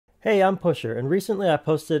Hey, I'm Pusher, and recently I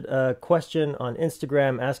posted a question on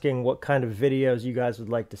Instagram asking what kind of videos you guys would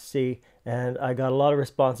like to see, and I got a lot of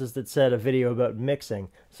responses that said a video about mixing,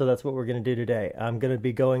 so that's what we're going to do today. I'm going to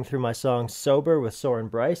be going through my song Sober with Soren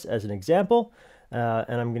Bryce as an example,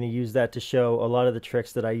 and I'm going to use that to show a lot of the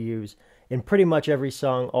tricks that I use in pretty much every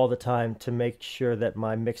song all the time to make sure that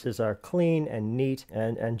my mixes are clean and neat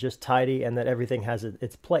and just tidy and that everything has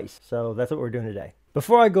its place. So that's what we're doing today.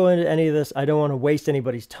 Before I go into any of this, I don't want to waste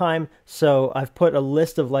anybody's time, so I've put a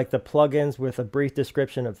list of like the plugins with a brief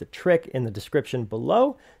description of the trick in the description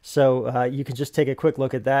below, so you can just take a quick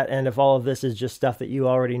look at that, and if all of this is just stuff that you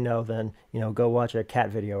already know, then, go watch a cat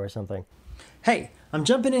video or something. Hey, I'm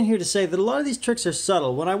jumping in here to say that a lot of these tricks are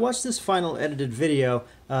subtle. When I watched this final edited video,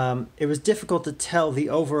 it was difficult to tell the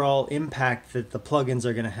overall impact that the plugins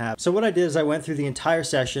are going to have. So what I did is I went through the entire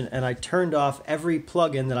session and I turned off every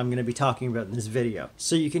plugin that I'm going to be talking about in this video.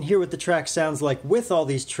 So you can hear what the track sounds like with all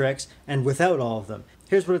these tricks and without all of them.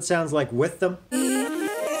 Here's what it sounds like with them.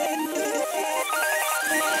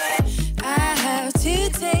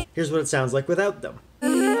 Here's what it sounds like without them.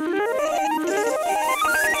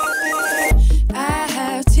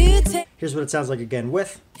 Here's what it sounds like again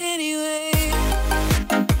with.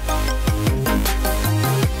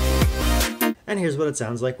 And here's what it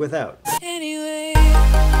sounds like without.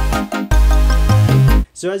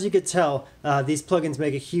 So as you could tell, these plugins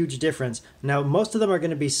make a huge difference. Now, most of them are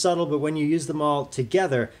going to be subtle, but when you use them all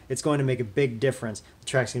together, it's going to make a big difference. The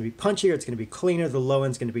track's going to be punchier, it's going to be cleaner, the low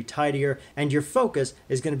end's going to be tidier, and your focus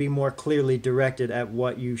is going to be more clearly directed at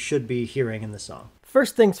what you should be hearing in the song.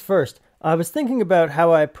 First things first, I was thinking about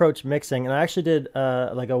how I approach mixing, and I actually did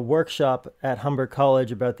like a workshop at Humber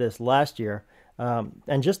College about this last year.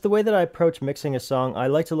 And just the way that I approach mixing a song, I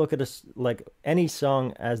like to look at like any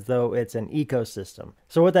song as though it's an ecosystem.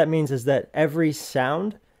 So what that means is that every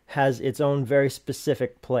sound has its own very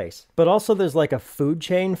specific place. But also there's like a food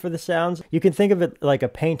chain for the sounds. You can think of it like a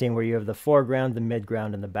painting where you have the foreground, the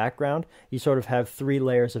midground, and the background. You sort of have 3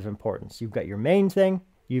 layers of importance. You've got your main thing,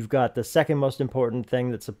 you've got the second most important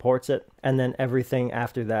thing that supports it, and then everything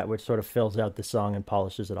after that which sort of fills out the song and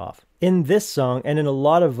polishes it off. In this song, and in a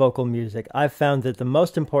lot of vocal music, I've found that the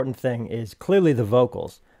most important thing is clearly the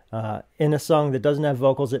vocals. In a song that doesn't have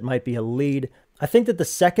vocals, it might be a lead. I think that the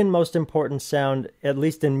second most important sound, at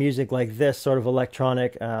least in music like this, sort of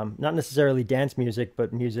electronic, not necessarily dance music,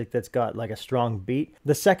 but music that's got like a strong beat,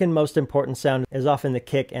 the second most important sound is often the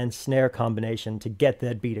kick and snare combination to get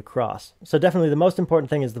that beat across. So definitely the most important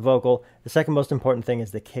thing is the vocal, the second most important thing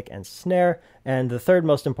is the kick and snare, and the third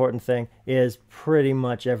most important thing is pretty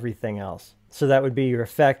much everything else. So that would be your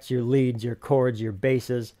effects, your leads, your chords, your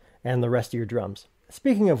basses, and the rest of your drums.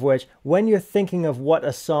 Speaking of which, when you're thinking of what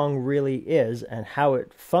a song really is and how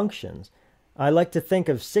it functions, I like to think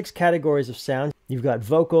of 6 categories of sound. You've got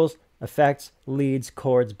vocals, effects, leads,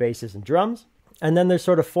 chords, basses, and drums. And then there's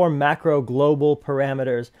sort of 4 macro global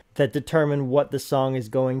parameters that determine what the song is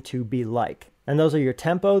going to be like. And those are your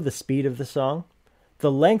tempo, the speed of the song, the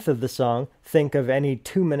length of the song, think of any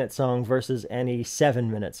 2-minute song versus any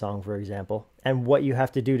 7-minute song, for example, and what you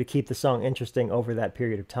have to do to keep the song interesting over that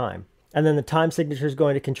period of time. And then the time signature is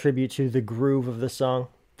going to contribute to the groove of the song,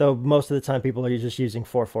 though most of the time people are just using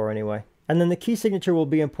 4/4 anyway. And then the key signature will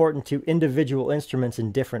be important to individual instruments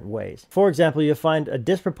in different ways. For example, you'll find a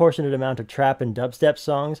disproportionate amount of trap and dubstep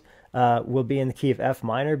songs will be in the key of F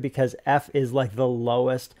minor because F is like the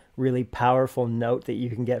lowest, really powerful note that you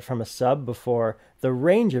can get from a sub before the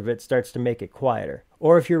range of it starts to make it quieter.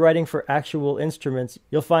 Or if you're writing for actual instruments,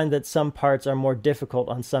 you'll find that some parts are more difficult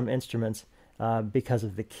on some instruments because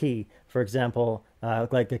of the key. For example,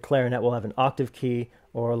 like the clarinet will have an octave key,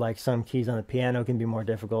 or like some keys on the piano can be more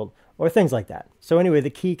difficult, or things like that. So anyway, the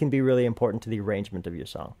key can be really important to the arrangement of your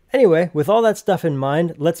song. Anyway, with all that stuff in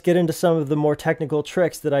mind, let's get into some of the more technical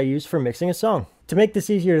tricks that I use for mixing a song. To make this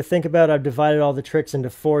easier to think about, I've divided all the tricks into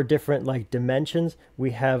 4 different dimensions.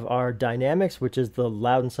 We have our dynamics, which is the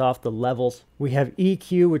loud and soft, the levels. We have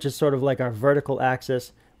EQ, which is sort of like our vertical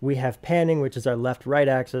axis. We have panning, which is our left-right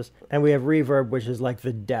axis, and we have reverb, which is like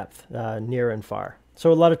the depth, near and far.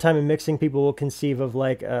 So a lot of time in mixing, people will conceive of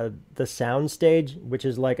the sound stage, which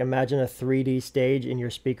is like, imagine a 3D stage in your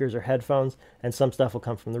speakers or headphones, and some stuff will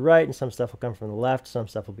come from the right, and some stuff will come from the left, some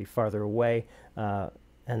stuff will be farther away, and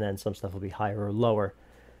then some stuff will be higher or lower.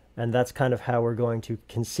 And that's kind of how we're going to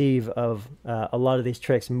conceive of a lot of these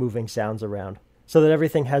tricks moving sounds around, so that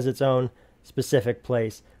everything has its own specific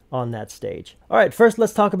place on that stage. All right, first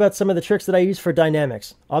let's talk about some of the tricks that I use for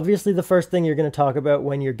dynamics. Obviously, the first thing you're going to talk about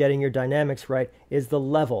when you're getting your dynamics right is the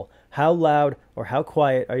level. How loud or how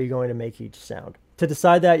quiet are you going to make each sound? To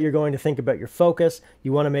decide that, you're going to think about your focus.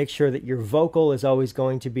 You want to make sure that your vocal is always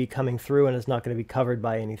going to be coming through and is not going to be covered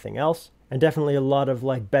by anything else. And definitely a lot of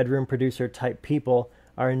like bedroom producer type people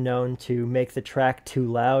are known to make the track too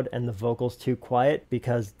loud and the vocals too quiet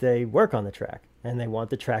because they work on the track and they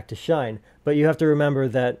want the track to shine. But you have to remember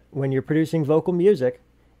that when you're producing vocal music,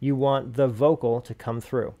 you want the vocal to come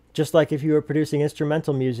through. Just like if you were producing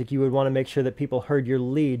instrumental music, you would want to make sure that people heard your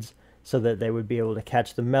leads so that they would be able to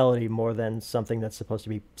catch the melody more than something that's supposed to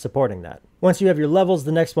be supporting that. Once you have your levels,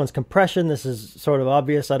 the next one's compression. This is sort of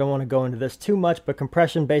obvious. I don't want to go into this too much, but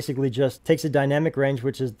compression basically just takes a dynamic range,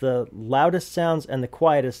 which is the loudest sounds and the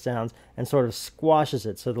quietest sounds, and sort of squashes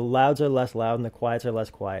it. So the louds are less loud and the quiets are less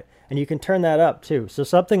quiet. And you can turn that up too. So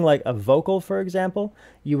something like a vocal, for example,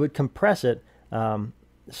 you would compress it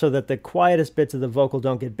so that the quietest bits of the vocal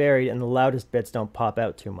don't get buried and the loudest bits don't pop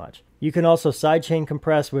out too much. You can also sidechain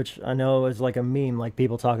compress, which I know is like a meme, like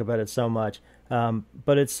people talk about it so much,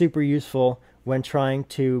 but it's super useful when trying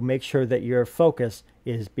to make sure that your focus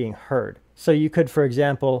is being heard. So you could, for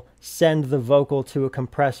example, send the vocal to a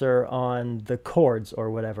compressor on the chords or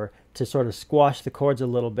whatever to sort of squash the chords a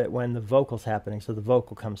little bit when the vocal's happening so the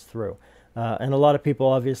vocal comes through. And a lot of people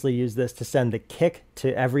obviously use this to send the kick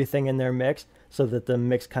to everything in their mix so that the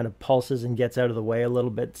mix kind of pulses and gets out of the way a little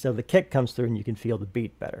bit so the kick comes through and you can feel the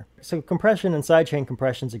beat better. So compression and sidechain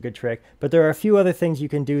compression is a good trick, but there are a few other things you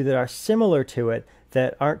can do that are similar to it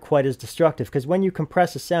that aren't quite as destructive, because when you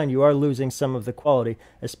compress a sound, you are losing some of the quality,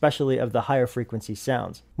 especially of the higher frequency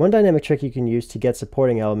sounds. One dynamic trick you can use to get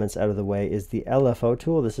supporting elements out of the way is the LFO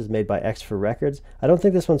tool. This is made by Xfer Records. I don't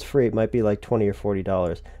think this one's free. It might be like $20 or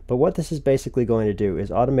 $40. But what this is basically going to do is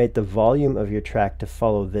automate the volume of your track to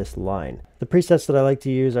follow this line. The presets that I like to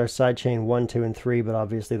use are sidechain 1, 2, and 3, but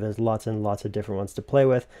obviously there's lots and lots of different ones to play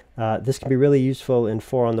with. This can be really useful in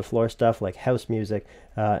 4 on the floor stuff like house music,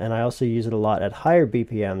 and I also use it a lot at higher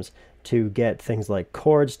BPMs to get things like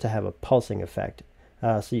chords to have a pulsing effect.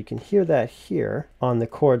 So you can hear that here on the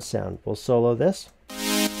chord sound. We'll solo this.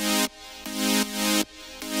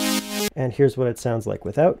 And here's what it sounds like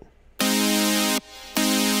without.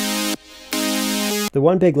 The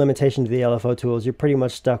one big limitation to the LFO tool is you're pretty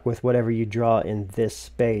much stuck with whatever you draw in this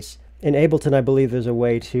space. In Ableton, I believe there's a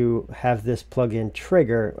way to have this plugin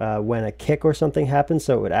trigger when a kick or something happens,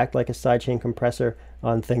 so it would act like a sidechain compressor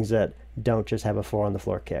on things that don't just have a 4 on the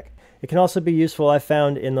floor kick. It can also be useful, I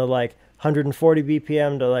found, in the like 140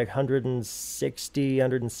 BPM to like 160,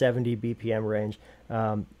 170 BPM range,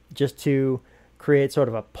 just to create sort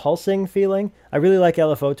of a pulsing feeling. I really like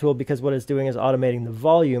LFO tool because what it's doing is automating the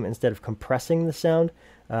volume instead of compressing the sound,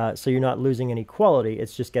 so you're not losing any quality,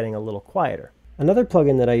 it's just getting a little quieter. Another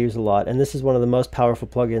plugin that I use a lot, and this is one of the most powerful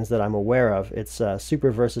plugins that I'm aware of, it's super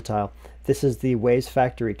versatile. This is the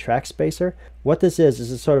Wavesfactory Trackspacer. What this is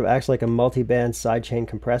it sort of acts like a multi-band sidechain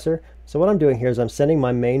compressor. So what I'm doing here is I'm sending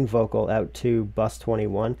my main vocal out to bus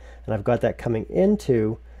 21, and I've got that coming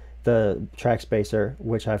into the Trackspacer,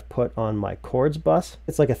 which I've put on my chords bus.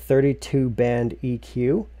 It's like a 32 band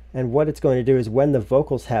EQ, and what it's going to do is when the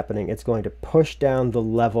vocal's happening, it's going to push down the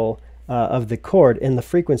level of the chord in the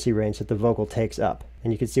frequency range that the vocal takes up.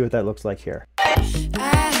 And you can see what that looks like here. I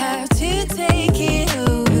have to take it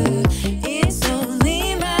over. It's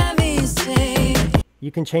only my mistake.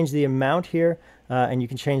 You can change the amount here, and you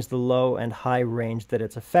can change the low and high range that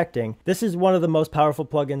it's affecting. This is one of the most powerful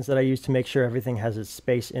plugins that I use to make sure everything has its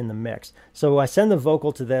space in the mix. So I send the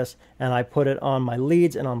vocal to this and I put it on my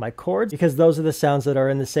leads and on my chords because those are the sounds that are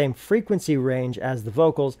in the same frequency range as the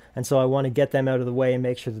vocals, and so I want to get them out of the way and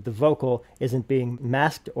make sure that the vocal isn't being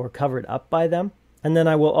masked or covered up by them. And then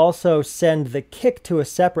I will also send the kick to a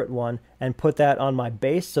separate one and put that on my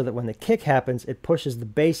bass so that when the kick happens, it pushes the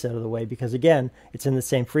bass out of the way because, again, it's in the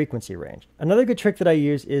same frequency range. Another good trick that I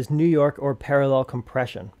use is New York or parallel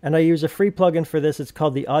compression. And I use a free plugin for this. It's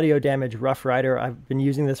called the AudioDamage RoughRider. I've been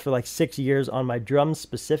using this for like 6 years on my drums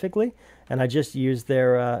specifically, and I just use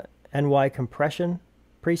their NY compression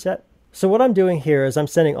preset. So what I'm doing here is I'm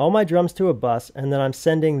sending all my drums to a bus, and then I'm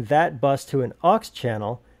sending that bus to an aux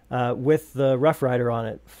channel with the RoughRider on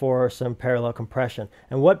it for some parallel compression.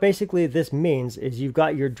 And what basically this means is you've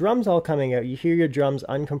got your drums all coming out, you hear your drums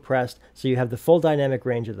uncompressed, so you have the full dynamic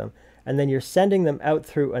range of them, and then you're sending them out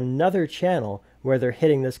through another channel where they're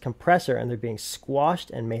hitting this compressor and they're being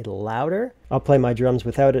squashed and made louder. I'll play my drums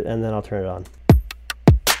without it and then I'll turn it on.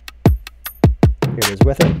 Here it is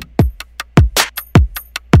with it.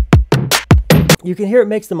 You can hear it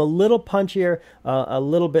makes them a little punchier, a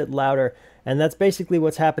little bit louder, and that's basically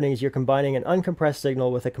what's happening is you're combining an uncompressed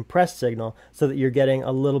signal with a compressed signal so that you're getting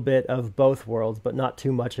a little bit of both worlds, but not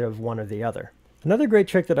too much of one or the other. Another great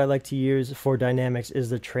trick that I like to use for dynamics is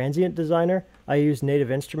the Transient Designer. I use Native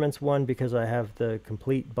Instruments one because I have the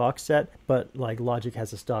complete box set, but like Logic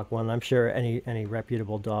has a stock one. I'm sure any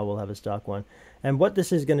reputable DAW will have a stock one. And what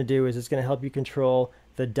this is going to do is it's going to help you control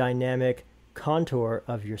the dynamic contour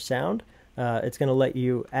of your sound. It's going to let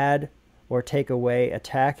you add or take away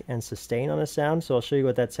attack and sustain on a sound. So I'll show you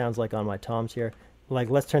what that sounds like on my toms here. Like,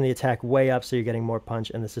 let's turn the attack way up so you're getting more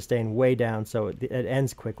punch, and the sustain way down so it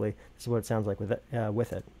ends quickly. This is what it sounds like with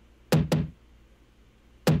it.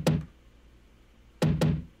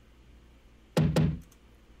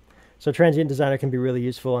 So Transient Designer can be really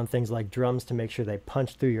useful on things like drums to make sure they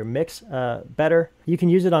punch through your mix better. You can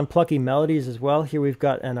use it on plucky melodies as well. Here we've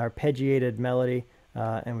got an arpeggiated melody,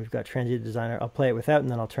 and we've got Transient Designer. I'll play it without, and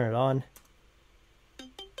then I'll turn it on.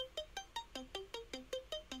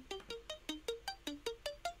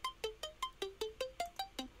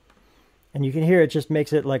 And you can hear it just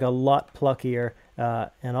makes it like a lot pluckier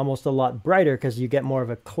and almost a lot brighter because you get more of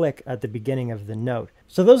a click at the beginning of the note.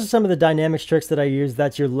 So those are some of the dynamics tricks that I use.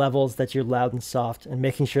 That's your levels, that's your loud and soft, and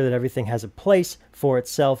making sure that everything has a place for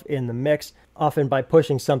itself in the mix, often by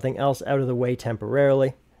pushing something else out of the way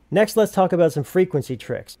temporarily. Next, let's talk about some frequency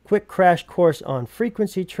tricks. Quick crash course on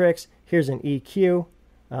frequency tricks. Here's an EQ.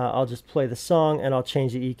 I'll just play the song and I'll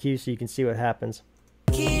change the EQ so you can see what happens.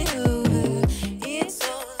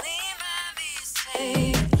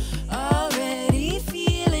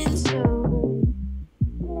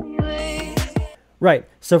 Right,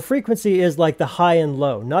 so frequency is like the high and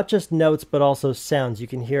low, not just notes, but also sounds. You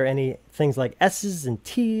can hear any things like S's and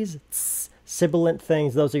T's, tss, sibilant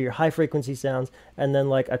things, those are your high frequency sounds. And then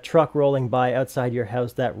like a truck rolling by outside your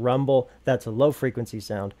house, that rumble, that's a low frequency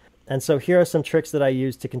sound. And so here are some tricks that I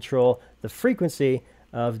use to control the frequency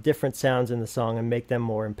of different sounds in the song and make them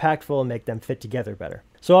more impactful and make them fit together better.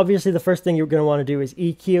 So obviously the first thing you're going to want to do is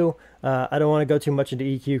EQ. I don't want to go too much into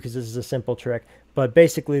EQ because this is a simple trick, but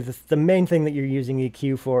basically the main thing that you're using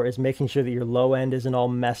EQ for is making sure that your low end isn't all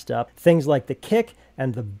messed up. Things like the kick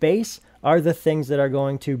and the bass are the things that are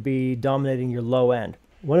going to be dominating your low end.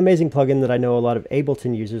 One amazing plugin that I know a lot of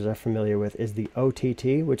Ableton users are familiar with is the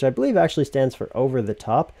OTT, which I believe actually stands for over the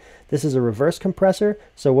top. This is a reverse compressor,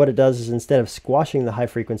 so what it does is instead of squashing the high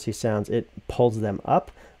frequency sounds, it pulls them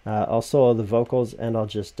up. I'll solo the vocals and I'll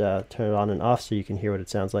just turn it on and off so you can hear what it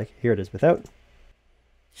sounds like. Here it is without.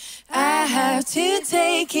 I have to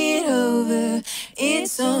take it over,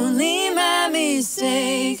 it's only my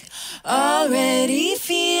mistake, already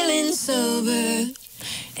feeling sober,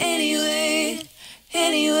 anyway.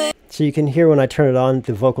 So you can hear when I turn it on,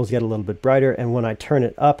 the vocals get a little bit brighter, and when I turn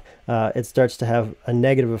it up, it starts to have a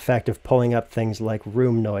negative effect of pulling up things like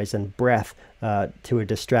room noise and breath to a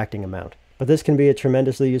distracting amount. But this can be a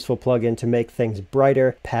tremendously useful plugin to make things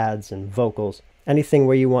brighter, pads and vocals, anything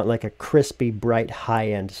where you want like a crispy, bright,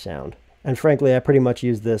 high-end sound. And frankly, I pretty much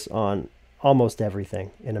use this on almost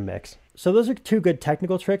everything in a mix. So those are two good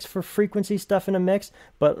technical tricks for frequency stuff in a mix,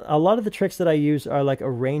 but a lot of the tricks that I use are like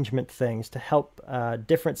arrangement things to help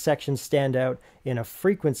different sections stand out in a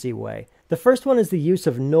frequency way. The first one is the use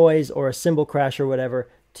of noise or a cymbal crash or whatever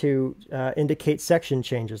to indicate section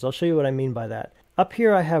changes. I'll show you what I mean by that. Up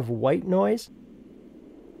here I have white noise.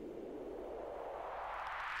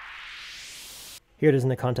 Here it is in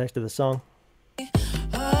the context of the song.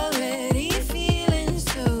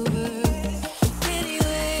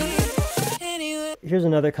 Here's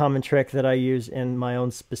another common trick that I use in my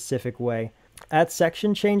own specific way. At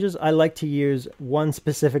section changes, I like to use one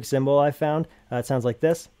specific cymbal I found. It sounds like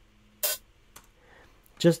this.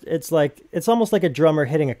 It's almost like a drummer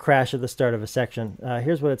hitting a crash at the start of a section.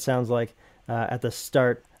 Here's what it sounds like at the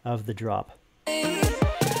start of the drop.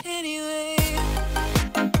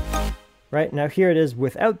 Right, now here it is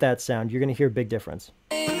without that sound. You're going to hear a big difference.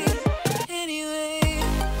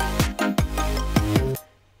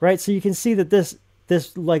 Right, so you can see that this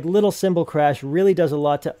like little cymbal crash really does a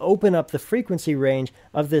lot to open up the frequency range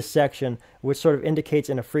of this section, which sort of indicates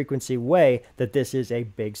in a frequency way that this is a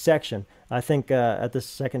big section. I think at the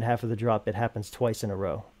second half of the drop it happens twice in a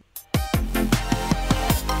row.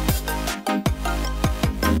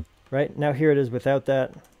 Right, now here it is without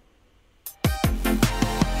that.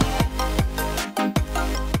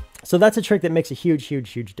 So that's a trick that makes a huge,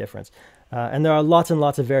 huge, huge difference. And there are lots and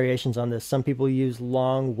lots of variations on this. Some people use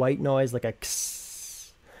long white noise like a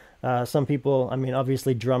kss. Some people, I mean,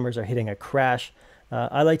 obviously drummers are hitting a crash.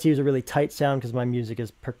 I like to use a really tight sound because my music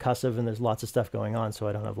is percussive and there's lots of stuff going on, so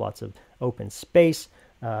I don't have lots of open space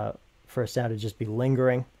for a sound to just be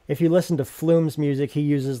lingering. If you listen to Flume's music, he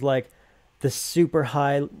uses like the super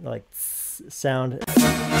high like sound.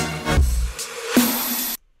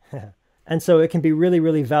 And so it can be really,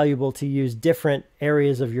 really valuable to use different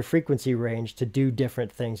areas of your frequency range to do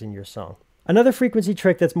different things in your song. Another frequency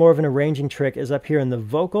trick that's more of an arranging trick is up here in the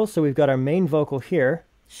vocal. So we've got our main vocal here.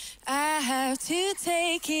 I have to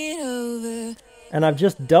take it over. And I've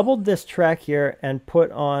just doubled this track here and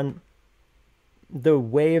put on the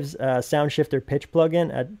Waves Soundshifter pitch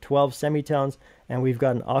plugin at 12 semitones, and we've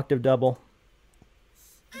got an octave double.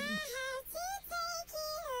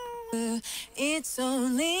 It's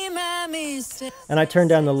only my mistake. And I turned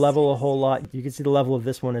down the level a whole lot. You can see the level of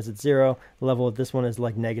this one is at 0. The level of this one is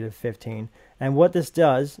like -15. And what this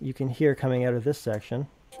does, you can hear coming out of this section.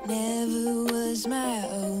 Never was my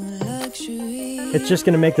own luxury. It's just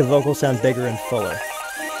going to make the vocal sound bigger and fuller.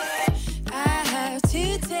 I have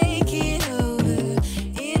to take it over.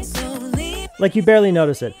 It's only... Like you barely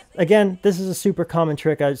notice it. Again, this is a super common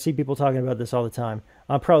trick. I see people talking about this all the time.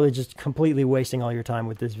 I'm probably just completely wasting all your time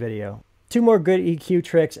with this video. 2 more good EQ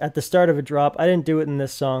tricks at the start of a drop. I didn't do it in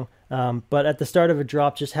this song, but at the start of a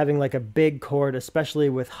drop, just having like a big chord, especially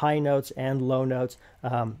with high notes and low notes,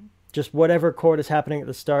 just whatever chord is happening at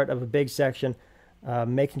the start of a big section,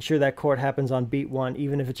 making sure that chord happens on beat 1,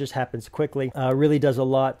 even if it just happens quickly, really does a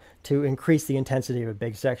lot to increase the intensity of a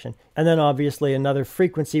big section. And then obviously another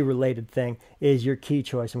frequency related thing is your key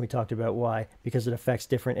choice, and we talked about why, because it affects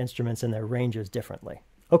different instruments and their ranges differently.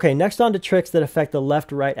 Okay, next on to tricks that affect the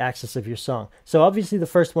left-right axis of your song. So obviously the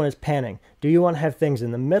first one is panning. Do you want to have things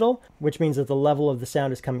in the middle, which means that the level of the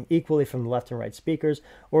sound is coming equally from the left and right speakers,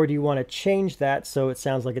 or do you want to change that so it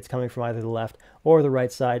sounds like it's coming from either the left or the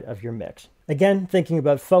right side of your mix? Again, thinking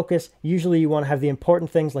about focus, usually you want to have the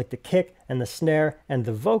important things like the kick and the snare and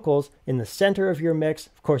the vocals in the center of your mix.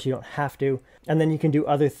 Of course, you don't have to. And then you can do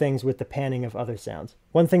other things with the panning of other sounds.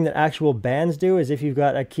 One thing that actual bands do is if you've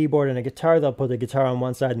got a keyboard and a guitar, they'll put the guitar on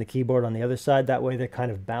one side and the keyboard on the other side. That way they're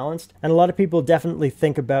kind of balanced. And a lot of people definitely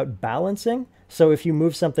think about balancing. So if you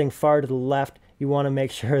move something far to the left, you want to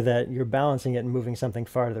make sure that you're balancing it and moving something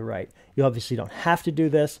far to the right. You obviously don't have to do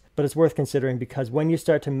this, but it's worth considering because when you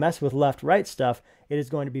start to mess with left-right stuff, it is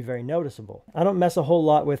going to be very noticeable. I don't mess a whole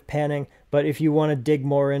lot with panning, but if you want to dig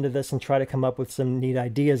more into this and try to come up with some neat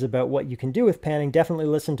ideas about what you can do with panning, definitely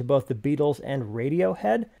listen to both the Beatles and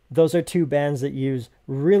Radiohead. Those are 2 bands that use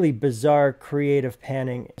really bizarre creative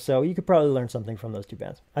panning, so you could probably learn something from those 2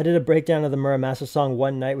 bands. I did a breakdown of the Muramasa song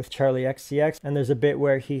One Night with Charlie XCX, and there's a bit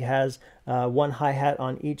where he has 1 hi-hat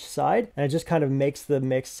on each side, and it just kind of makes the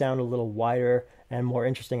mix sound a little wider and more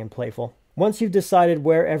interesting and playful. Once you've decided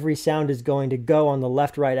where every sound is going to go on the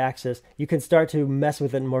left-right axis, you can start to mess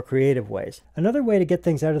with it in more creative ways. Another way to get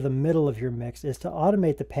things out of the middle of your mix is to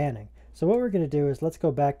automate the panning. So what we're going to do is let's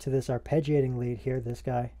go back to this arpeggiating lead here, this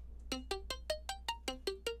guy.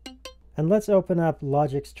 And let's open up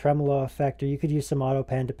Logic's tremolo effect, or you could use some auto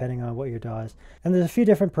pan depending on what your DAW is. And there's a few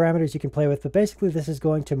different parameters you can play with, but basically this is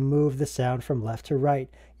going to move the sound from left to right.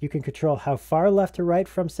 You can control how far left to right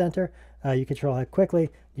from center, you control how quickly,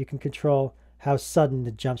 you can control how sudden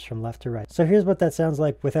it jumps from left to right. So here's what that sounds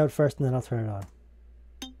like without first, and then I'll turn it on.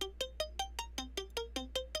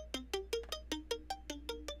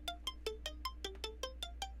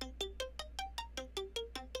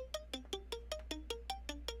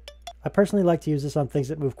 I personally like to use this on things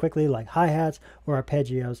that move quickly like hi-hats or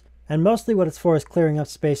arpeggios, and mostly what it's for is clearing up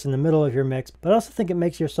space in the middle of your mix, but I also think it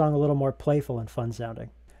makes your song a little more playful and fun sounding.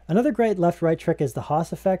 Another great left-right trick is the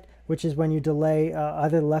Haas effect, which is when you delay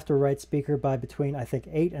either the left or right speaker by between, I think,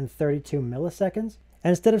 8 and 32 milliseconds. And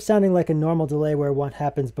instead of sounding like a normal delay where one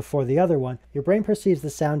happens before the other one, your brain perceives the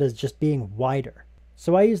sound as just being wider.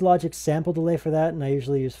 So I use Logic's sample delay for that, and I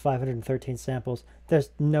usually use 513 samples. There's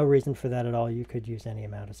no reason for that at all. You could use any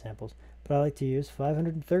amount of samples, but I like to use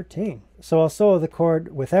 513. So I'll solo the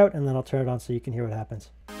chord without, and then I'll turn it on so you can hear what happens.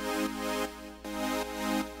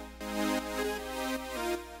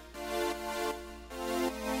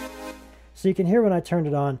 So you can hear when I turned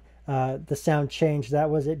it on, the sound changed. That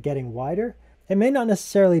was it getting wider. It may not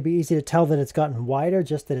necessarily be easy to tell that it's gotten wider,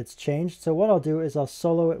 just that it's changed. So what I'll do is I'll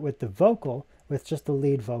solo it with the vocal, with just the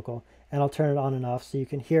lead vocal, and I'll turn it on and off so you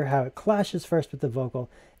can hear how it clashes first with the vocal,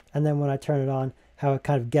 and then when I turn it on, how it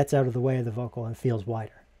kind of gets out of the way of the vocal and feels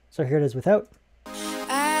wider. So here it is without.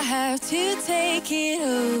 I have to take it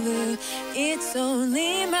over. It's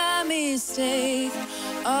only my mistake.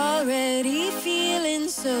 Already feeling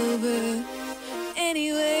sober.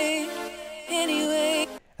 Anyway.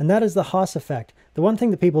 And that is the Haas effect. The one thing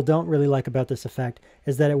that people don't really like about this effect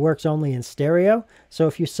is that it works only in stereo. So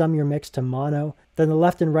if you sum your mix to mono, then the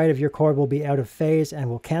left and right of your chord will be out of phase and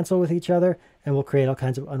will cancel with each other and will create all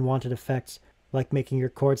kinds of unwanted effects, like making your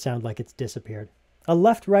chord sound like it's disappeared. A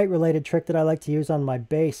left-right related trick that I like to use on my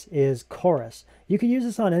bass is chorus. You could use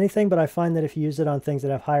this on anything, but I find that if you use it on things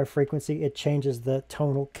that have higher frequency, it changes the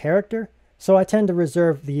tonal character. So I tend to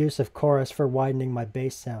reserve the use of chorus for widening my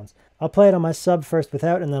bass sounds. I'll play it on my sub first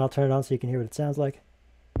without, and then I'll turn it on so you can hear what it sounds like.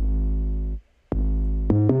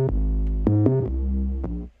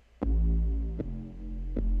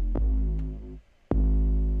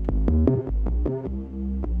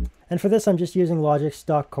 And for this, I'm just using Logic's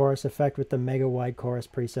stock chorus effect with the mega wide chorus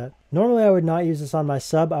preset. Normally, I would not use this on my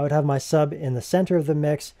sub. I would have my sub in the center of the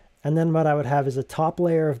mix, and then what I would have is a top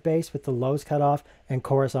layer of bass with the lows cut off and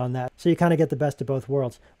chorus on that. So you kind of get the best of both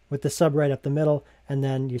worlds with the sub right up the middle, and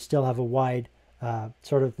then you still have a wide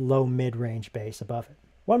sort of low mid-range bass above it.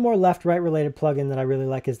 One more left-right related plugin that I really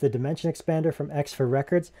like is the Dimension Expander from Xfer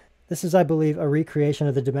Records. This is, I believe, a recreation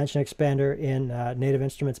of the Dimension Expander in Native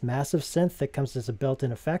Instruments' Massive Synth that comes as a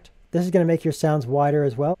built-in effect. This is going to make your sounds wider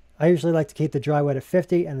as well. I usually like to keep the dry wet at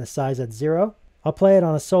 50 and the size at 0. I'll play it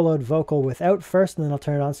on a soloed vocal without first, and then I'll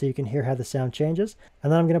turn it on so you can hear how the sound changes. And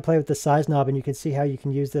then I'm going to play with the size knob, and you can see how you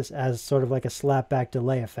can use this as sort of like a slapback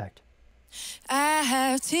delay effect. I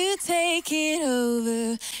have to take it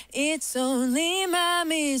over. It's only my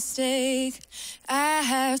mistake. I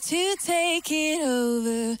have to take it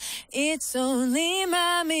over. It's only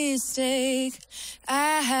my mistake.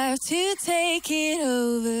 I have to take it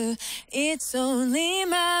over. It's only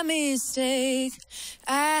my mistake.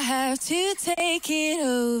 I have to take it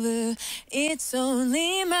over. It's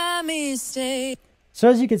only my mistake. So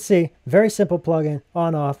as you can see, very simple plugin,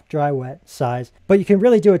 on, off, dry, wet, size, but you can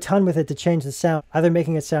really do a ton with it to change the sound, either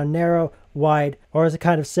making it sound narrow, wide, or as a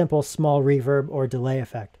kind of simple small reverb or delay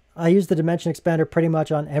effect. I use the Dimension Expander pretty much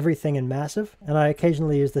on everything in Massive, and I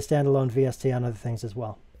occasionally use the standalone VST on other things as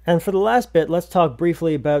well. And for the last bit, let's talk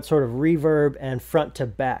briefly about sort of reverb and front to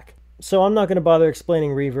back. So I'm not going to bother explaining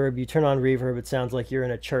reverb. You turn on reverb, it sounds like you're in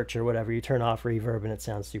a church or whatever. You turn off reverb and it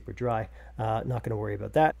sounds super dry. Not going to worry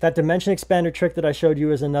about that. That Dimension Expander trick that I showed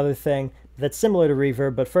you is another thing that's similar to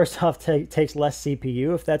reverb, but first off takes less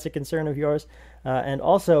CPU if that's a concern of yours. And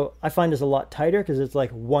also, I find it's a lot tighter because it's like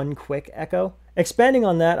one quick echo. Expanding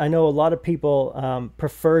on that, I know a lot of people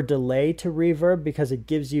prefer delay to reverb because it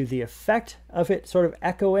gives you the effect of it sort of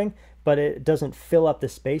echoing, but it doesn't fill up the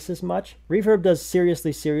space as much. Reverb does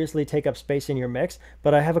seriously take up space in your mix,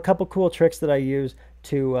 but I have a couple cool tricks that I use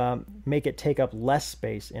to make it take up less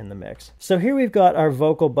space in the mix. So here we've got our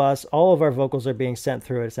vocal bus. All of our vocals are being sent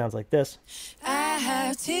through it. It sounds like this. I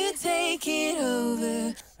have to take it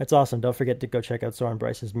over. That's awesome. Don't forget to go check out Soren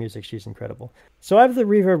Bryce's music. She's incredible. So I have the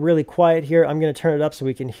reverb really quiet here. I'm going to turn it up so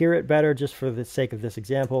we can hear it better just for the sake of this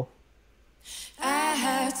example. I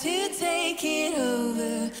have to take it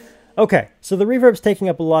over. Okay, so the reverb's taking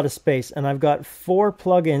up a lot of space, and I've got 4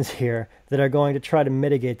 plugins here that are going to try to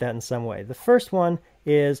mitigate that in some way. The first one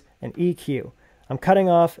is an EQ. I'm cutting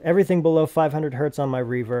off everything below 500 Hertz on my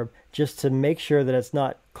reverb just to make sure that it's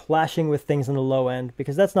not clashing with things in the low end,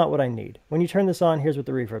 because that's not what I need. When you turn this on, here's what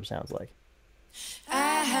the reverb sounds like.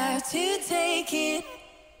 I have to take it.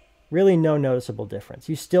 Really no noticeable difference.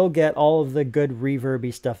 You still get all of the good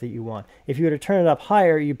reverby stuff that you want. If you were to turn it up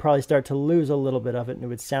higher, you'd probably start to lose a little bit of it and it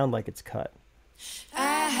would sound like it's cut.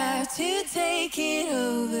 I have to take it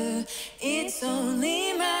over. It's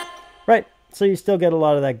only my... Right, so you still get a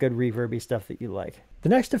lot of that good reverby stuff that you like. The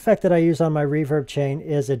next effect that I use on my reverb chain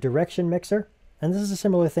is a direction mixer. And this is a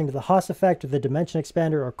similar thing to the Haas effect or the Dimension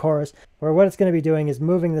Expander or chorus, where what it's going to be doing is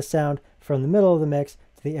moving the sound from the middle of the mix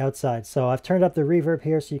to the outside. So I've turned up the reverb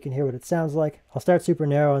here so you can hear what it sounds like. I'll start super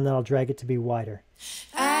narrow and then I'll drag it to be wider.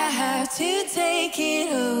 I have to take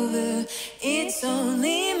it over. It's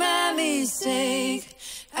only my mistake.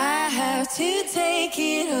 I have to take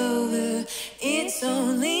it over. It's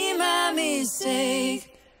only my mistake.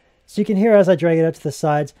 So you can hear as I drag it out to the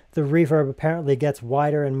sides, the reverb apparently gets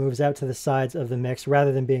wider and moves out to the sides of the mix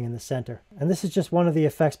rather than being in the center. And this is just one of the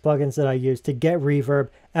effects plugins that I use to get reverb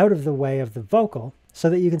out of the way of the vocal so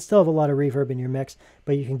that you can still have a lot of reverb in your mix,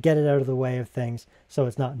 but you can get it out of the way of things so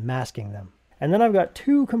it's not masking them. And then I've got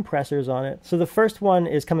 2 compressors on it. So the first one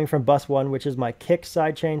is coming from bus 1, which is my kick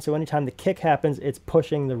sidechain. So anytime the kick happens, it's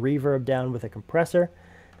pushing the reverb down with a compressor.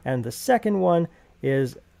 And the second one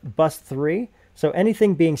is bus 3. So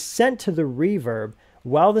anything being sent to the reverb,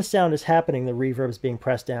 while the sound is happening, the reverb is being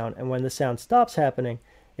pressed down. And when the sound stops happening,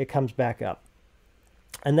 it comes back up.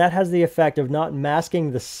 And that has the effect of not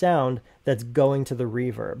masking the sound that's going to the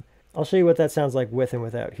reverb. I'll show you what that sounds like with and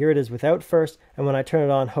without. Here it is without first, and when I turn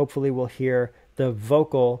it on, hopefully we'll hear the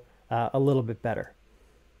vocal a little bit better.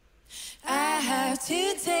 I have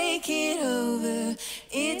to take it over.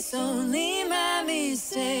 It's only my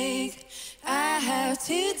mistake. I I have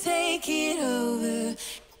to take it over.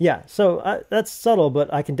 Yeah, so that's subtle,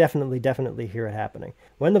 but I can definitely hear it happening.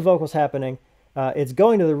 When the vocal's happening, it's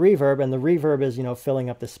going to the reverb, and the reverb is, filling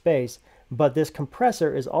up the space, but this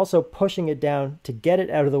compressor is also pushing it down to get it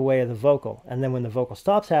out of the way of the vocal. And then when the vocal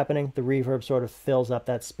stops happening, the reverb sort of fills up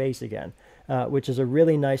that space again, which is a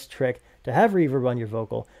really nice trick to have reverb on your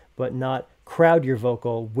vocal, but not crowd your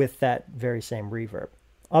vocal with that very same reverb.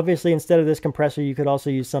 Obviously, instead of this compressor, you could also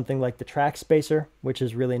use something like the Trackspacer, which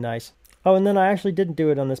is really nice. Oh, and then I actually didn't do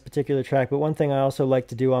it on this particular track, but one thing I also like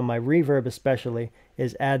to do on my reverb especially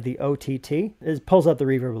is add the OTT. It pulls up the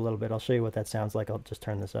reverb a little bit. I'll show you what that sounds like. I'll just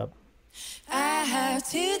turn this up. I have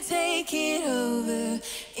to take it over.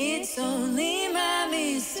 It's only my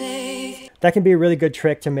mistake. That can be a really good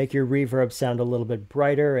trick to make your reverb sound a little bit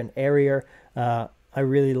brighter and airier. I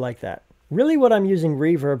really like that. Really what I'm using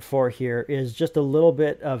reverb for here is just a little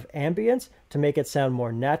bit of ambience to make it sound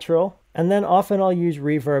more natural. And then often I'll use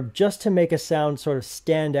reverb just to make a sound sort of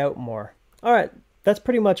stand out more. All right, that's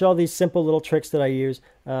pretty much all these simple little tricks that I use.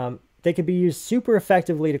 They can be used super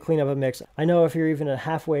effectively to clean up a mix. I know if you're even a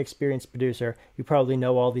halfway experienced producer, you probably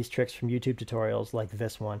know all these tricks from YouTube tutorials like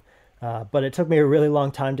this one. But it took me a really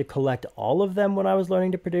long time to collect all of them when I was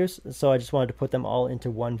learning to produce, so I just wanted to put them all into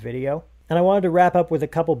one video. And I wanted to wrap up with a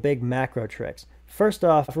couple big macro tricks. First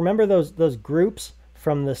off, remember those groups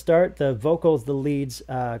from the start, the vocals, the leads,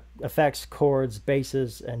 effects, chords,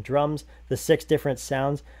 basses, and drums, the 6 different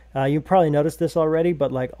sounds. You probably noticed this already,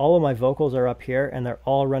 but like all of my vocals are up here and they're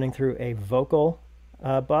all running through a vocal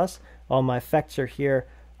bus. All my effects are here.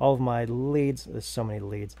 All of my leads, there's so many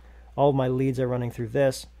leads. All of my leads are running through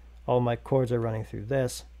this. All of my chords are running through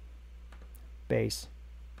this. Bass.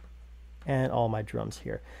 And all my drums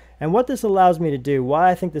here. And what this allows me to do,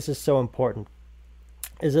 why I think this is so important,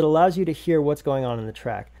 is it allows you to hear what's going on in the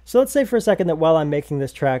track. So let's say for a second that while I'm making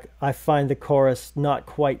this track, I find the chorus not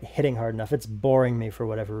quite hitting hard enough. It's boring me for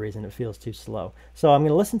whatever reason. It feels too slow. So I'm going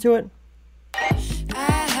to listen to it.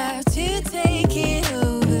 I have to take it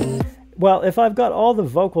over. Well, if I've got all the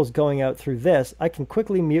vocals going out through this, I can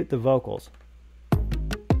quickly mute the vocals.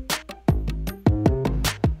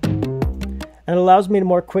 And it allows me to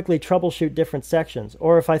more quickly troubleshoot different sections.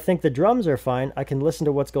 Or if I think the drums are fine, I can listen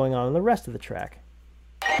to what's going on in the rest of the track.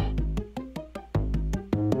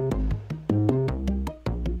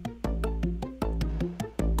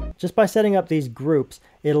 Just by setting up these groups,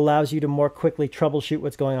 it allows you to more quickly troubleshoot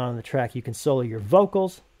what's going on in the track. You can solo your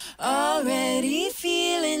vocals. Already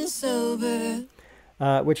feeling sober.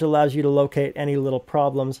 Which allows you to locate any little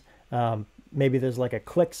problems. Maybe there's like a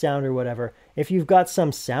click sound or whatever. If you've got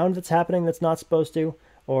some sound that's happening that's not supposed to,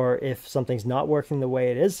 or if something's not working the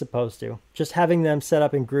way it is supposed to, just having them set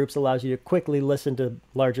up in groups allows you to quickly listen to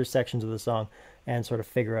larger sections of the song and sort of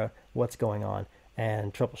figure out what's going on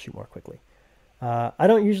and troubleshoot more quickly. I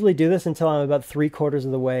don't usually do this until I'm about 3/4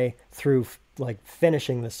 of the way through like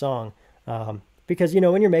finishing the song. Because,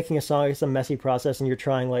 when you're making a song, it's a messy process and you're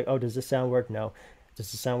trying like, oh, does this sound work? No.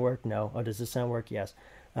 Does this sound work? No. Oh, does this sound work? Yes.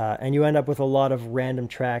 And you end up with a lot of random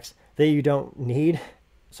tracks that you don't need.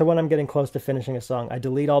 So when I'm getting close to finishing a song, I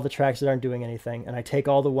delete all the tracks that aren't doing anything, and I take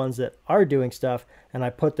all the ones that are doing stuff, and I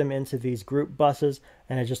put them into these group buses,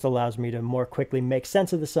 and it just allows me to more quickly make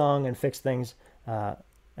sense of the song and fix things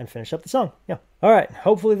and finish up the song. Yeah. All right.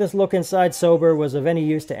 Hopefully this look inside sober was of any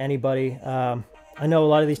use to anybody. I know a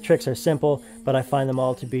lot of these tricks are simple, but I find them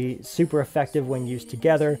all to be super effective when used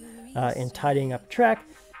together in tidying up a track,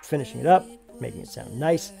 finishing it up, making it sound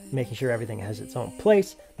nice, making sure everything has its own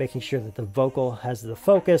place, making sure that the vocal has the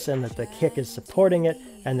focus and that the kick is supporting it,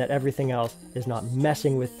 and that everything else is not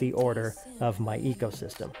messing with the order of my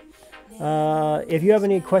ecosystem. If you have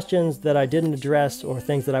any questions that I didn't address or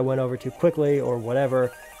things that I went over too quickly or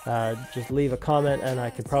whatever, just leave a comment and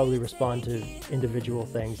I could probably respond to individual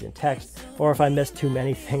things in text. Or if I missed too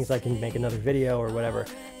many things, I can make another video or whatever.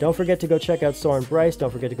 Don't forget to go check out Soren Bryce.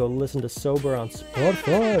 Don't forget to go listen to Sober on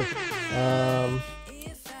Spotify.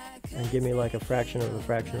 And give me like a fraction of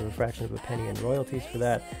a penny in royalties for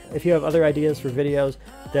that. If you have other ideas for videos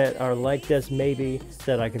that are like this, maybe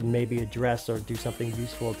that I could maybe address or do something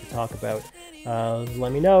useful to talk about,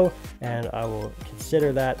 let me know and I will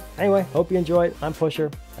consider that. Anyway, hope you enjoyed. I'm Pusher.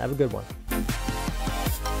 Have a good one.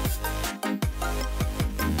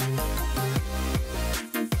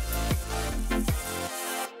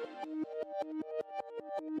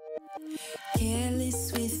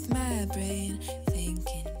 Careless with my brain.